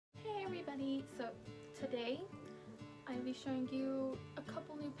everybody, so today I'll be showing you a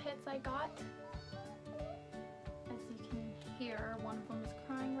couple new pets I got. As you can hear, one of them is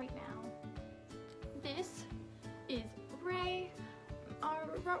crying right now. This is Ray, our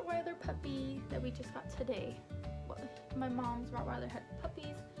Rottweiler puppy that we just got today. Well, my mom's Rottweiler had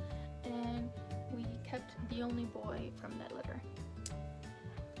puppies and we kept the only boy from that litter.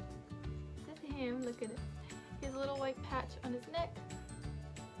 This is him, look at it. He has a little white patch on his neck.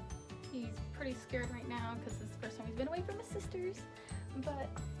 He's pretty scared right now because it's the first time he's been away from his sisters. But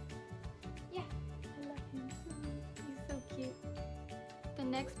yeah, I love him. He's so cute. The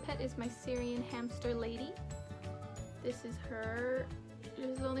next pet is my Syrian hamster lady. This is her.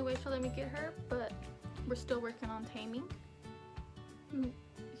 This is the only way she'll let me get her, but we're still working on taming.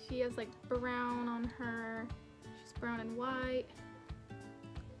 She has like brown on her. She's brown and white.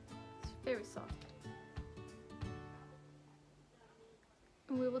 It's very soft.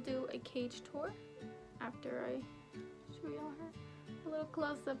 We will do a cage tour after I show y'all her. A little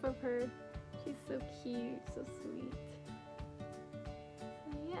close-up of her. She's so cute, so sweet.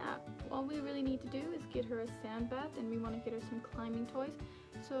 So yeah, all we really need to do is get her a sand bath, and we want to get her some climbing toys.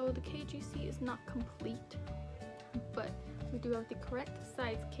 So the cage you see is not complete, but we do have the correct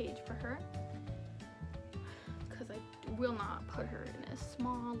size cage for her, because I will not put her in a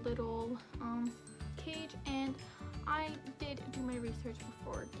small little cage. And I did do my research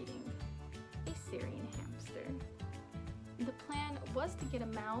before getting a Syrian hamster. The plan was to get a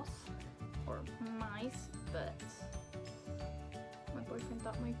mouse or mice, but my boyfriend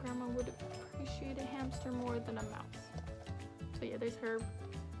thought my grandma would appreciate a hamster more than a mouse. So yeah, there's her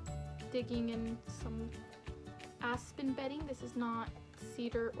digging in some aspen bedding. This is not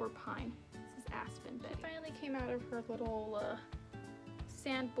cedar or pine. This is aspen bedding. She finally came out of her little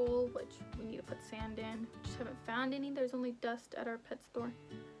sand bowl, which we need to put sand in. We just haven't found any. There's only dust at our pet store.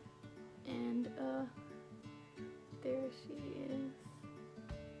 And there she is.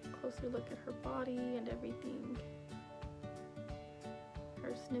 Closer look at her body and everything.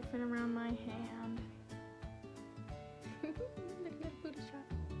 Her sniffing around my hand. Look at that booty shot.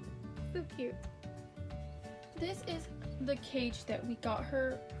 So cute. This is the cage that we got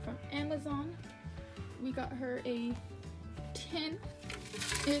her from Amazon. We got her a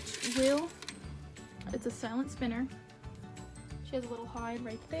 10-inch wheel. It's a silent spinner. She has a little hide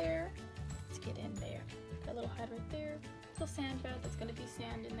right there. Let's get in there. That little hide right there. Little sand bed. There's gonna be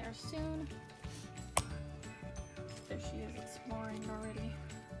sand in there soon. There she is exploring already.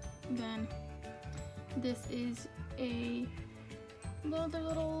 Then this is a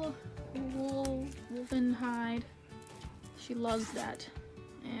little woven hide. She loves that.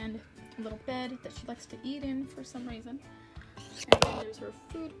 And a little bed that she likes to eat in for some reason. And then there's her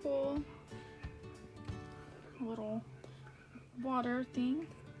food bowl, a little water thing.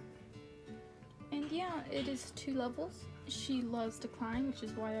 And yeah, it is 2 levels. She loves to climb, which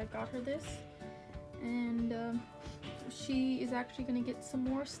is why I got her this. And she is actually going to get some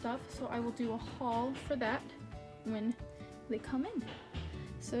more stuff, so I will do a haul for that when they come in.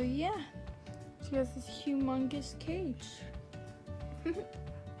 So yeah, she has this humongous cage.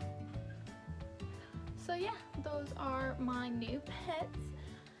 So yeah, those are my new pets.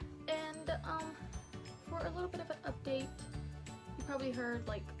 And for a little bit of an update, you probably heard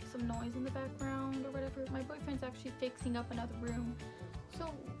like some noise in the background or whatever. My boyfriend's actually fixing up another room,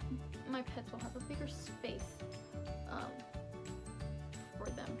 so my pets will have a bigger space for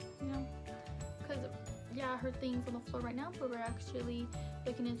them, you know, because yeah, her thing's on the floor right now, but we're actually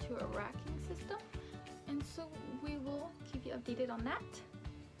looking into a racking system, and so we will keep you updated on that.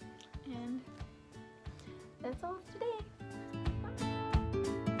 And that's all today.